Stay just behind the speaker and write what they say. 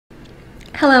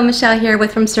Hello, Michelle here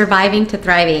with From Surviving to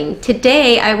Thriving.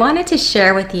 Today, I wanted to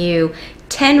share with you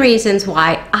 10 reasons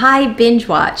why I binge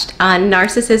watched on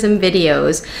narcissism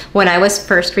videos when I was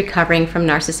first recovering from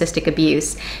narcissistic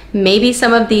abuse. Maybe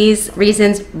some of these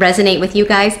reasons resonate with you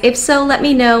guys. If so, let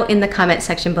me know in the comment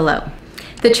section below.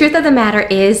 The truth of the matter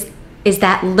is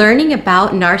that learning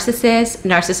about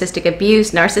narcissistic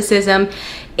abuse, narcissism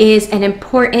is an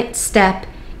important step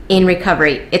in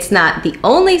recovery. It's not the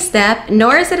only step,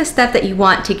 nor is it a step that you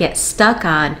want to get stuck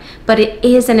on, but it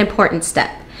is an important step.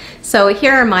 So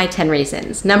here are my 10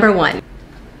 reasons. Number 1,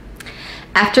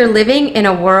 after living in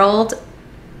a world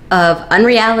of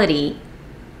unreality,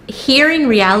 hearing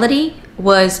reality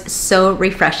was so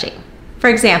refreshing. For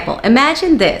example,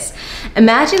 imagine this.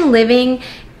 Imagine living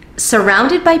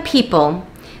surrounded by people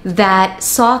that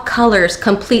saw colors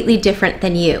completely different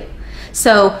than you.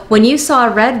 So when you saw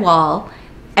a red wall,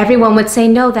 everyone would say,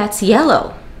 no, that's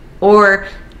yellow, or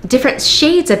different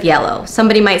shades of yellow.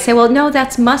 Somebody might say, well, no,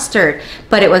 that's mustard,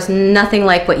 but it was nothing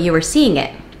like what you were seeing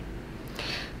it.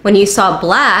 When you saw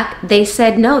black, they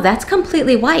said, no, that's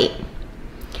completely white.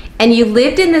 And you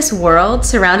lived in this world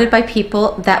surrounded by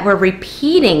people that were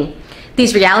repeating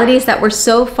these realities that were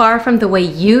so far from the way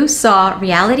you saw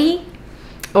reality,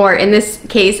 or in this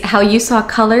case, how you saw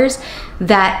colors,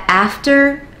 that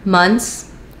after months,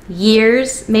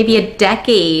 years, maybe a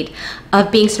decade of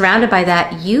being surrounded by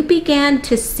that, you began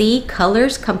to see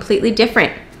colors completely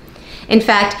different. In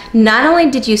fact, not only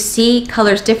did you see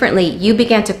colors differently, you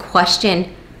began to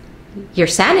question your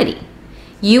sanity.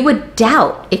 You would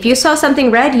doubt. If you saw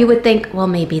something red, you would think, well,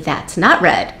 maybe that's not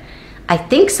red. I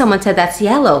think someone said that's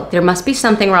yellow. There must be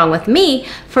something wrong with me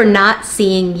for not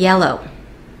seeing yellow.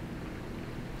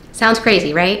 Sounds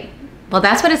crazy, right? Well,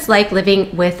 that's what it's like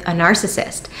living with a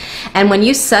narcissist. And when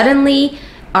you suddenly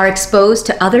are exposed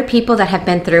to other people that have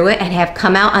been through it and have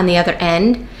come out on the other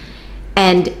end,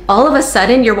 and all of a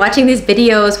sudden you're watching these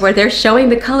videos where they're showing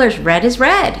the colors red is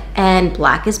red and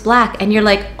black is black, and you're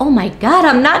like, oh my God,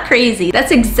 I'm not crazy.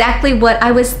 That's exactly what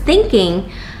I was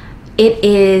thinking. It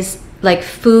is like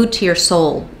food to your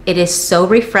soul. It is so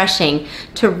refreshing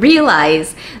to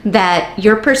realize that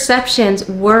your perceptions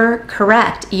were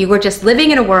correct. You were just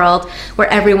living in a world where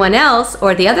everyone else,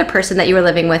 or the other person that you were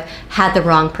living with, had the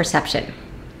wrong perception.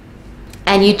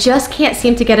 And you just can't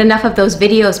seem to get enough of those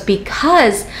videos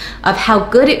because of how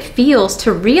good it feels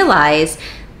to realize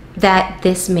that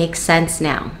this makes sense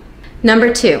now.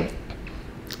 Number 2,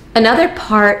 another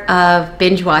part of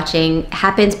binge watching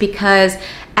happens because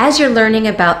as you're learning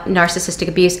about narcissistic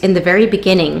abuse in the very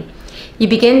beginning, you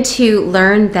begin to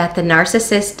learn that the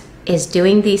narcissist is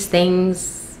doing these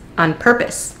things on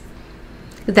purpose.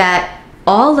 That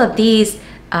all of these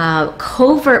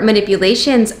covert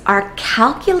manipulations are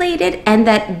calculated and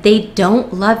that they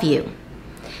don't love you.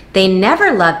 They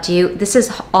never loved you. This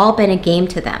has all been a game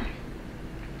to them.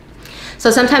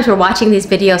 So sometimes we're watching these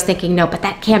videos thinking, no, but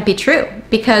that can't be true,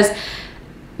 because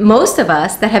most of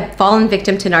us that have fallen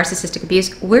victim to narcissistic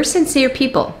abuse, we're sincere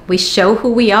people. We show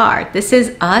who we are. This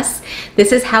is us.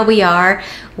 This is how we are.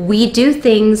 We do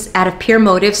things out of pure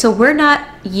motive. So we're not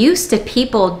used to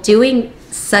people doing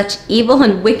such evil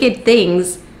and wicked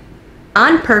things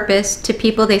on purpose to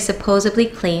people they supposedly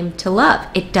claim to love.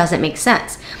 It doesn't make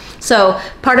sense. So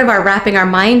part of our wrapping our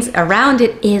minds around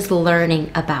it is learning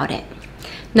about it.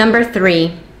 Number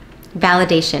 3,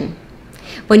 validation.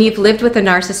 When you've lived with a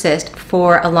narcissist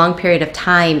for a long period of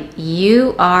time,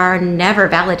 you are never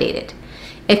validated.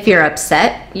 If you're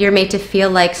upset, you're made to feel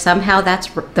like somehow that's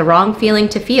the wrong feeling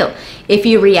to feel. If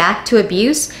you react to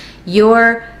abuse,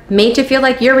 you're made to feel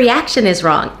like your reaction is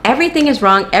wrong. Everything is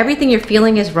wrong. Everything you're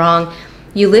feeling is wrong.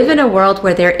 You live in a world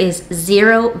where there is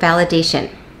zero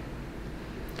validation.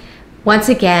 Once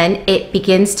again, it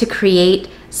begins to create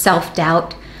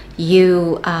self-doubt.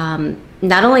 You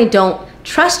not only don't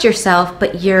trust yourself,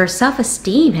 but your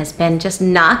self-esteem has been just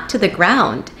knocked to the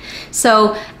ground.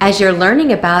 So as you're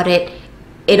learning about it,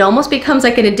 it almost becomes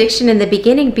like an addiction in the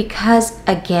beginning because,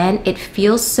 again, it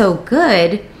feels so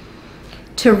good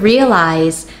to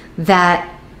realize that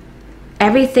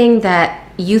everything that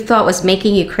you thought was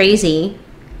making you crazy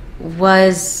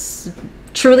was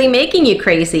truly making you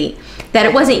crazy. That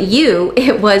it wasn't you,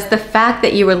 it was the fact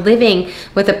that you were living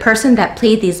with a person that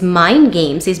played these mind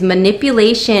games, these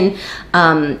manipulation,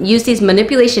 used these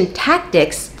manipulation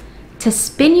tactics to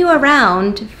spin you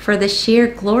around for the sheer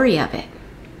glory of it.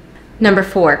 Number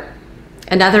 4,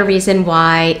 another reason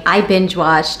why I binge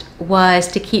watched was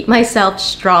to keep myself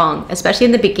strong, especially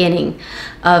in the beginning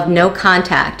of no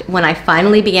contact. When I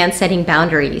finally began setting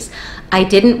boundaries, I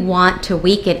didn't want to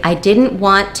weaken. I didn't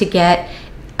want to get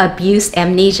abuse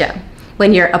amnesia.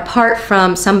 when you're apart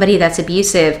from somebody that's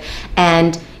abusive,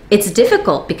 and it's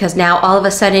difficult because now all of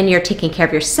a sudden you're taking care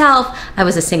of yourself. I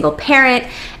was a single parent,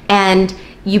 and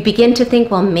you begin to think,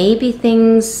 well, maybe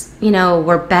things,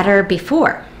 were better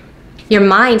before. Your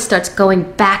mind starts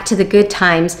going back to the good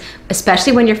times,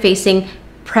 especially when you're facing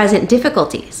present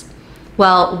difficulties.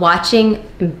 Well,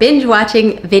 binge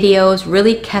watching videos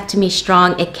really kept me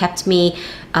strong. It kept me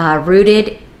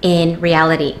rooted in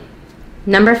reality.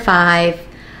 Number 5,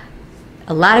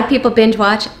 a lot of people binge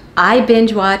watch. I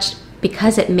binge watched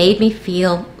because it made me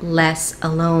feel less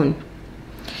alone.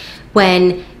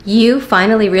 When you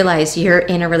finally realize you're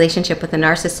in a relationship with a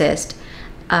narcissist,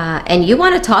 and you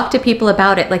want to talk to people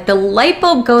about it, like the light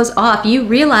bulb goes off. You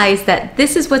realize that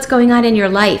this is what's going on in your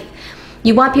life.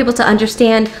 You want people to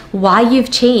understand why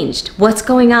you've changed, what's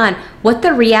going on, what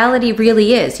the reality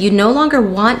really is. You no longer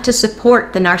want to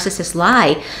support the narcissist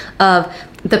lie of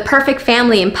the perfect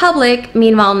family in public,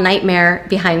 meanwhile nightmare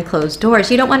behind closed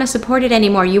doors. You don't want to support it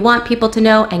anymore. You want people to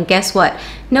know, and guess what?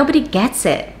 Nobody gets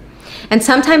it. And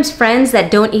sometimes friends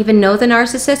that don't even know the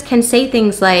narcissist can say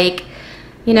things like,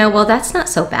 well, that's not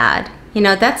so bad.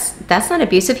 That's not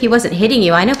abusive. He wasn't hitting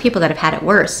you. I know people that have had it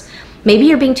worse. Maybe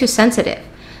you're being too sensitive.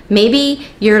 Maybe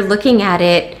you're looking at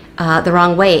it the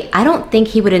wrong way. I don't think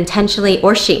he would intentionally,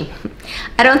 or she,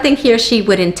 I don't think he or she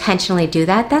would intentionally do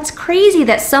that. That's crazy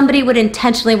that somebody would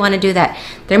intentionally want to do that.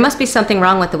 There must be something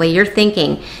wrong with the way you're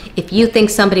thinking if you think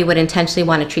somebody would intentionally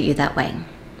want to treat you that way.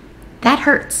 That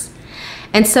hurts.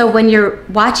 And so when you're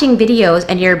watching videos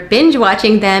and you're binge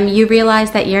watching them, you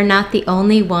realize that you're not the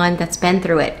only one that's been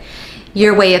through it.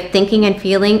 Your way of thinking and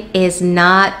feeling is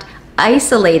not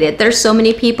isolated. There's so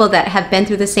many people that have been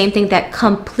through the same thing that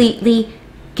completely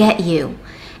get you.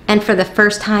 And for the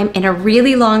first time in a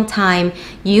really long time,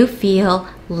 you feel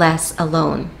less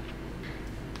alone.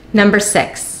 Number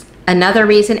 6, another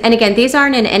reason, and again, these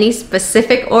aren't in any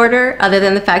specific order other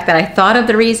than the fact that I thought of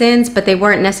the reasons, but they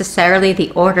weren't necessarily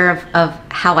the order of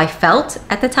how I felt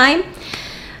at the time.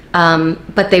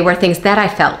 But they were things that I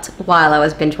felt while I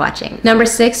was binge watching. Number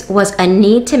 6 was a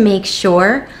need to make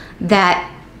sure that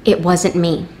it wasn't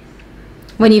me.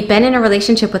 When you've been in a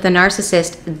relationship with a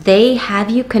narcissist, they have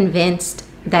you convinced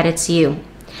that it's you,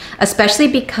 especially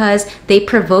because they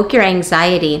provoke your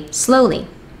anxiety slowly.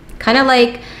 Kind of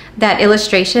like that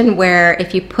illustration where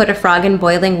if you put a frog in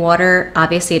boiling water,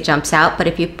 obviously it jumps out, but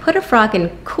if you put a frog in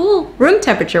cool room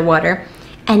temperature water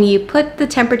and you put the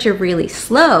temperature really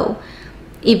slow,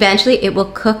 eventually it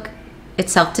will cook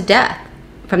itself to death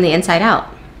from the inside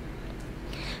out.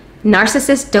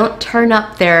 Narcissists don't turn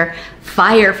up their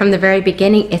fire from the very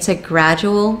beginning. It's a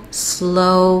gradual,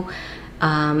 slow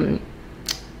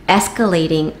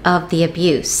escalating of the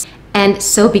abuse. And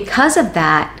so because of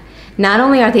that, not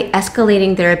only are they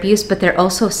escalating their abuse, but they're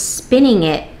also spinning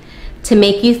it to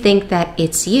make you think that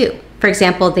it's you. For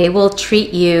example, they will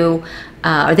treat you,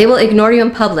 or they will ignore you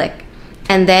in public.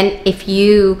 And then if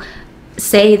you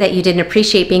say that you didn't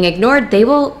appreciate being ignored, they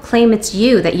will claim it's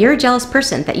you, that you're a jealous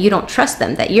person, that you don't trust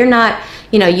them, that you're not,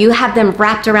 you have them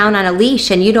wrapped around on a leash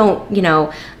and you don't,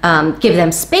 give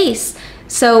them space.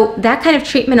 So that kind of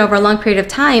treatment over a long period of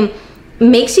time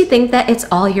makes you think that it's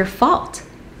all your fault.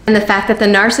 And the fact that the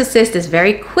narcissist is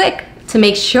very quick to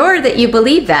make sure that you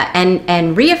believe that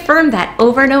and reaffirm that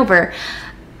over and over,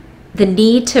 the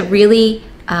need to really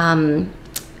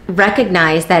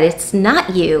recognize that it's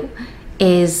not you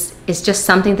is just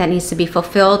something that needs to be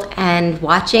fulfilled. And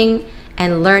watching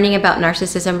and learning about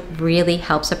narcissism really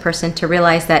helps a person to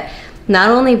realize that not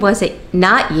only was it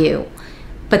not you,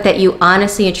 but that you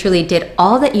honestly and truly did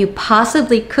all that you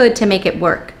possibly could to make it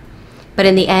work. But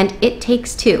in the end, it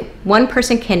takes two. One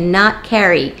person cannot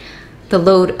carry the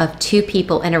load of 2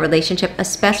 people in a relationship,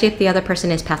 especially if the other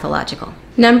person is pathological.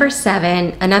 Number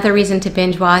 7, another reason to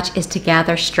binge watch is to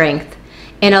gather strength.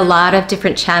 In a lot of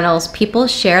different channels, people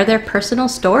share their personal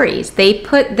stories. They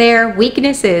put their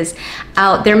weaknesses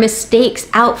out, their mistakes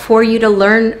out for you to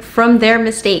learn from their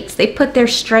mistakes. They put their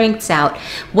strengths out,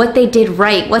 what they did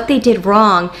right, what they did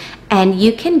wrong, and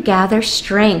you can gather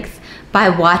strength by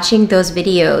watching those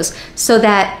videos so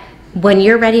that when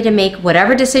you're ready to make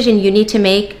whatever decision you need to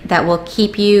make that will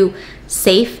keep you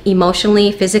safe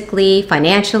emotionally, physically,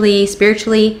 financially,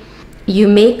 spiritually, you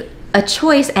make a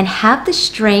choice and have the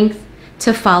strength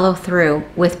to follow through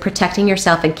with protecting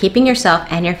yourself and keeping yourself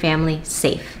and your family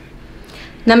safe.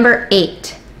 Number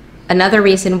 8, another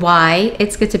reason why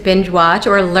it's good to binge watch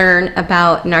or learn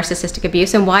about narcissistic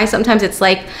abuse and why sometimes it's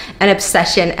like an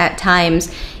obsession at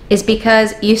times is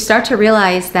because you start to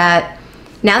realize that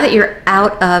now that you're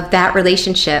out of that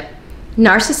relationship,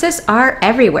 Narcissists are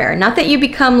everywhere. Not that you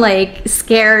become like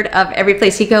scared of every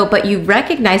place you go, but you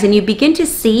recognize and you begin to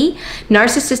see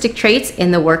narcissistic traits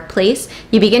in the workplace.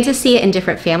 You begin to see it in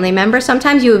different family members.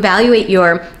 Sometimes you evaluate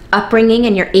your upbringing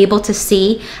and you're able to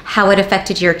see how it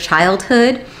affected your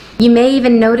childhood. You may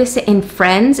even notice it in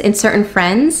friends, in certain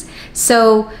friends.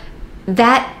 So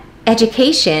that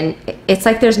education, it's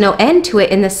like there's no end to it,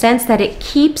 in the sense that it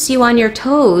keeps you on your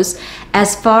toes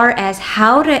as far as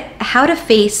how to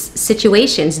face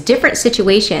situations, different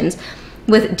situations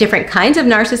with different kinds of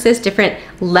narcissists, different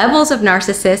levels of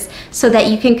narcissists, so that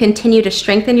you can continue to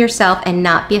strengthen yourself and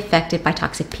not be affected by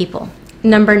toxic people.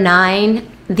 Number 9,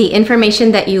 the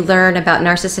information that you learn about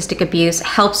narcissistic abuse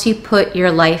helps you put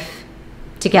your life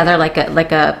together like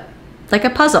a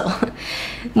puzzle.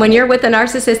 When you're with a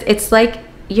narcissist, it's like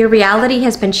your reality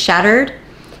has been shattered.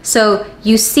 So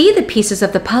you see the pieces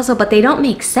of the puzzle, but they don't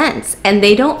make sense and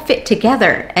they don't fit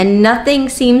together, and nothing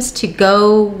seems to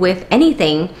go with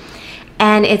anything,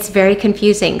 and it's very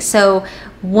confusing. So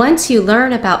once you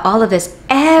learn about all of this,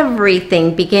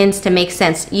 everything begins to make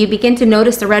sense. You begin to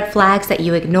notice the red flags that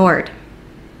you ignored.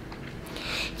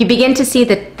 You begin to see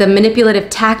the manipulative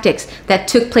tactics that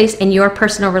took place in your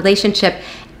personal relationship,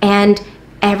 and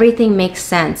everything makes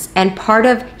sense. And part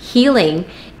of healing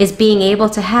is being able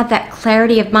to have that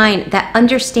clarity of mind, that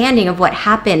understanding of what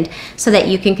happened, so that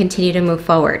you can continue to move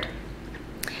forward.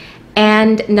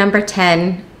 And number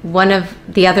 10, one of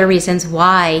the other reasons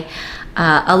why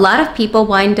a lot of people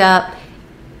wind up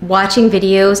watching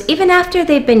videos even after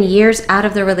they've been years out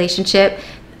of the relationship.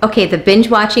 Okay, the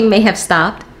binge watching may have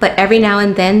stopped, but every now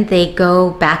and then they go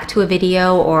back to a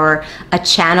video or a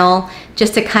channel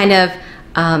just to kind of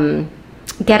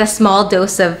get a small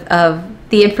dose of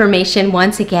the information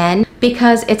once again,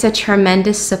 because it's a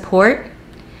tremendous support.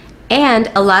 And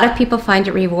a lot of people find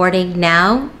it rewarding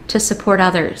now to support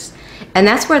others. And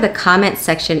that's where the comment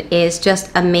section is just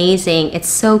amazing. It's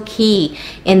so key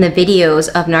in the videos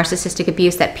of narcissistic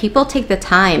abuse, that people take the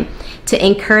time to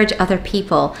encourage other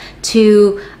people,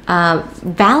 to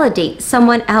validate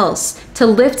someone else, to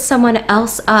lift someone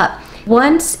else up.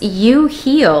 Once you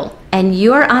heal and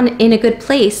you're in a good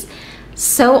place,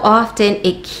 so often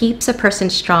it keeps a person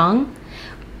strong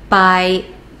by,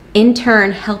 in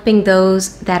turn, helping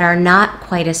those that are not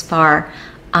quite as far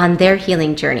on their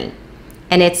healing journey.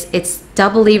 And it's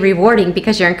doubly rewarding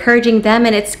because you're encouraging them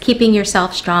and it's keeping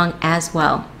yourself strong as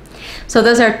well. So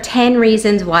those are 10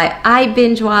 reasons why I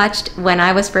binge watched when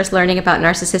I was first learning about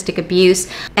narcissistic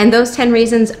abuse. And those 10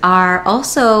 reasons are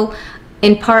also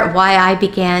in part why I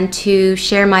began to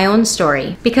share my own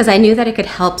story, because I knew that it could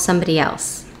help somebody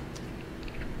else.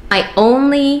 My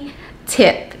only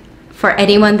tip for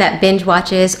anyone that binge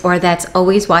watches or that's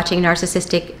always watching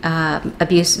narcissistic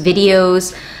abuse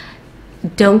videos,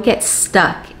 don't get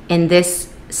stuck in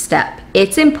this step.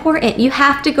 It's important. You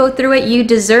have to go through it. You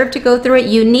deserve to go through it.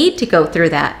 You need to go through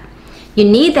that. You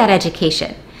need that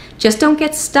education. Just don't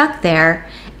get stuck there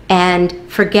and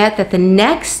forget that the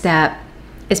next step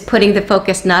is putting the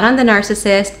focus not on the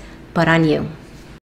narcissist, but on you.